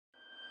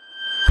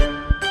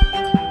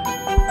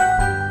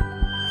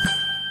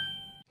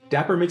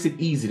Dapr makes it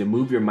easy to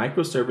move your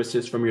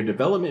microservices from your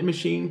development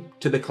machine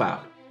to the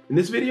cloud. In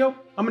this video,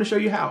 I'm going to show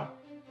you how.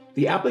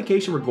 The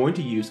application we're going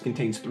to use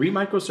contains 3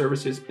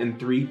 microservices and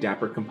 3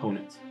 Dapr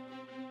components.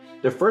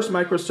 The first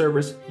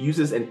microservice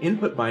uses an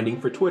input binding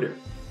for Twitter.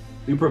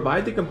 We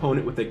provide the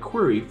component with a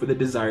query for the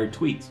desired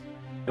tweets,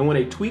 and when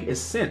a tweet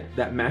is sent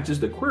that matches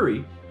the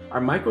query,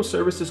 our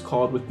microservice is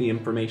called with the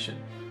information.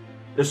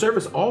 The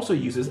service also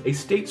uses a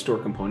state store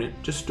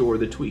component to store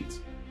the tweets.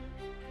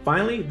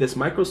 Finally, this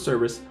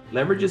microservice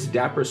leverages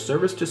Dapr's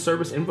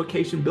service-to-service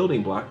invocation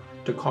building block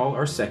to call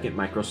our second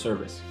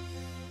microservice.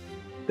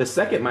 The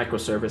second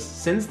microservice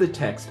sends the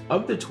text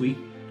of the tweet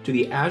to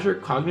the Azure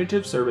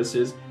Cognitive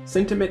Services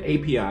Sentiment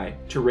API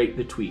to rate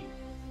the tweet.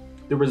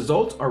 The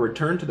results are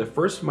returned to the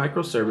first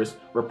microservice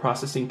where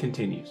processing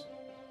continues.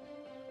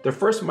 The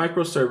first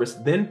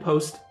microservice then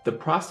posts the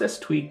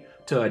processed tweet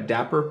to a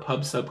Dapr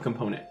PubSub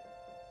component.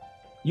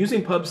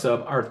 Using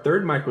PubSub, our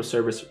third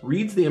microservice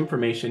reads the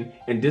information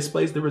and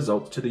displays the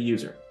results to the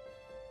user.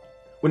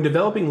 When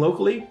developing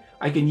locally,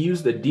 I can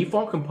use the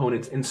default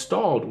components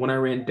installed when I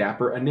ran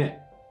Dapr init.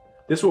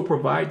 This will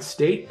provide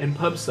state and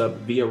PubSub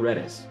via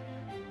Redis.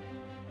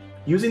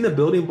 Using the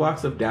building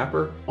blocks of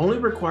Dapr only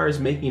requires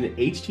making an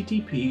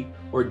HTTP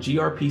or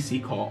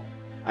gRPC call.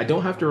 I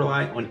don't have to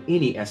rely on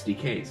any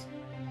SDKs.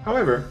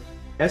 However,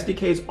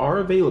 SDKs are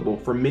available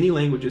for many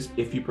languages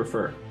if you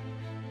prefer.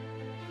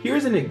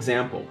 Here's an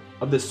example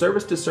of the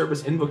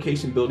service-to-service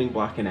invocation building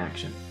block in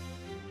action.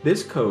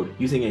 This code,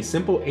 using a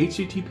simple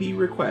HTTP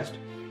request,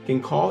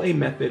 can call a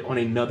method on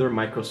another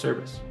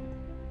microservice.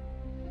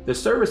 The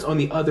service on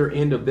the other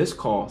end of this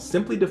call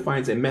simply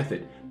defines a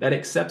method that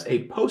accepts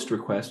a POST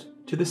request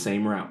to the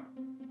same route.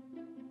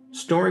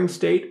 Storing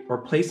state or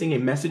placing a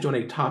message on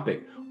a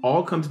topic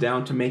all comes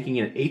down to making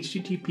an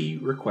HTTP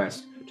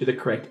request to the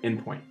correct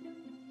endpoint.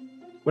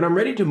 When I'm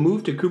ready to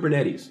move to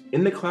Kubernetes,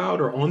 in the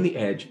cloud or on the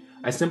edge,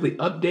 I simply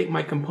update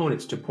my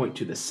components to point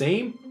to the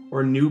same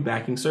or new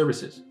backing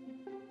services.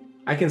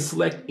 I can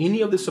select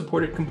any of the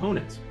supported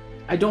components.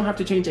 I don't have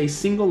to change a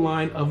single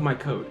line of my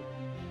code.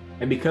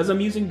 And because I'm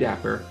using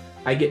Dapr,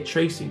 I get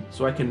tracing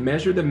so I can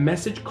measure the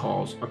message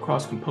calls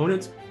across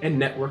components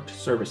and networked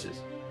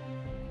services.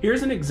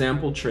 Here's an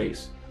example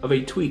trace of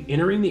a tweet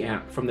entering the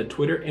app from the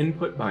Twitter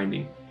input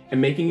binding and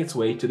making its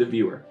way to the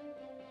viewer.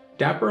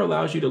 Dapr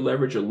allows you to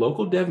leverage your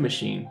local dev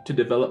machine to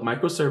develop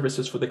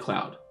microservices for the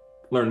cloud.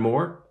 Learn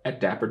more at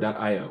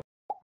dapr.io.